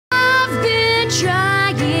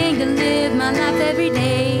trying to live my life every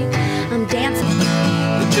day. I'm dancing.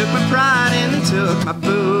 You took my pride and took my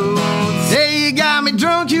boots. Hey, you got me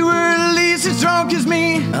drunk, you were at least as drunk as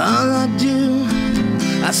me. All I do,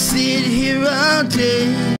 I sit here all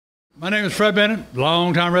day. My name is Fred Bennett,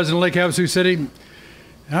 longtime resident of Lake Havasu City. And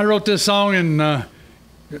I wrote this song in a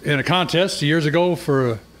contest years ago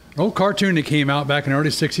for an old cartoon that came out back in the early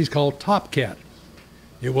 60s called Top Cat.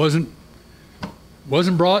 It wasn't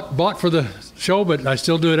bought for the show, but I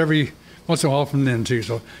still do it every once in a while from then too.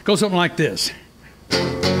 So it goes something like this.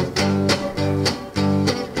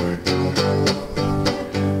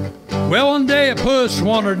 Well, one day a puss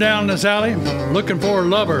wandered down this alley looking for a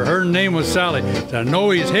lover. Her name was Sally. Said, I know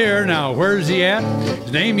he's here, now where's he at?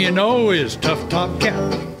 His name, you know, is Tough Top Cat.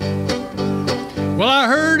 Well, I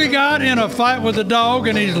heard he got in a fight with a dog,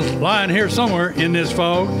 and he's lying here somewhere in this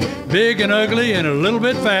fog. Big and ugly and a little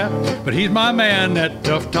bit fat, but he's my man, that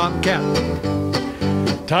Tough Top Cat.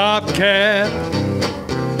 Top Cat,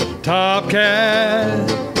 Top Cat,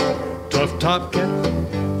 Tough Top Cat.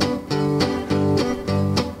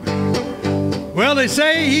 Well, they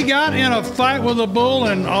say he got in a fight with a bull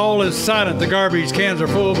and all is silent. The garbage cans are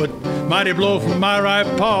full, but mighty blow from my right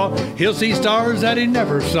paw. He'll see stars that he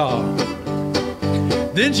never saw.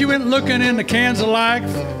 Then she went looking in the cans alike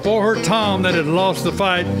for her Tom that had lost the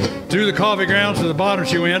fight. Through the coffee grounds to the bottom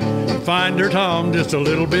she went to find her Tom just a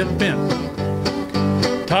little bit bent.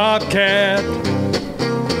 Top Cat,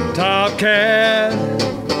 Top Cat,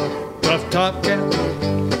 Tough Top Cat.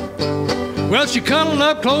 Well, she cuddled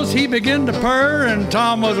up close, he began to purr, and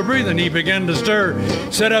Tom was a-breathing, he began to stir.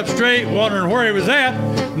 Sat up straight, wondering where he was at,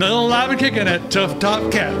 no alive and kicking that Tough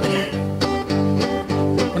Top Cat.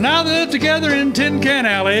 Well, now they live together in Tin Can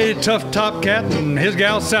Alley, Tough Top Cat and his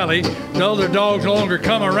gal Sally. The other dogs no longer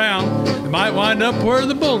come around, they might wind up where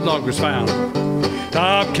the bulldog was found.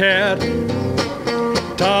 Top Cat,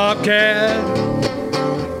 Top Cat,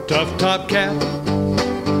 Tough Top Cat.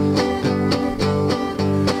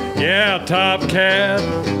 Yeah, Top Cat,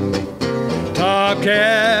 Top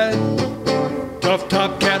Cat, Tough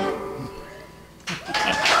Top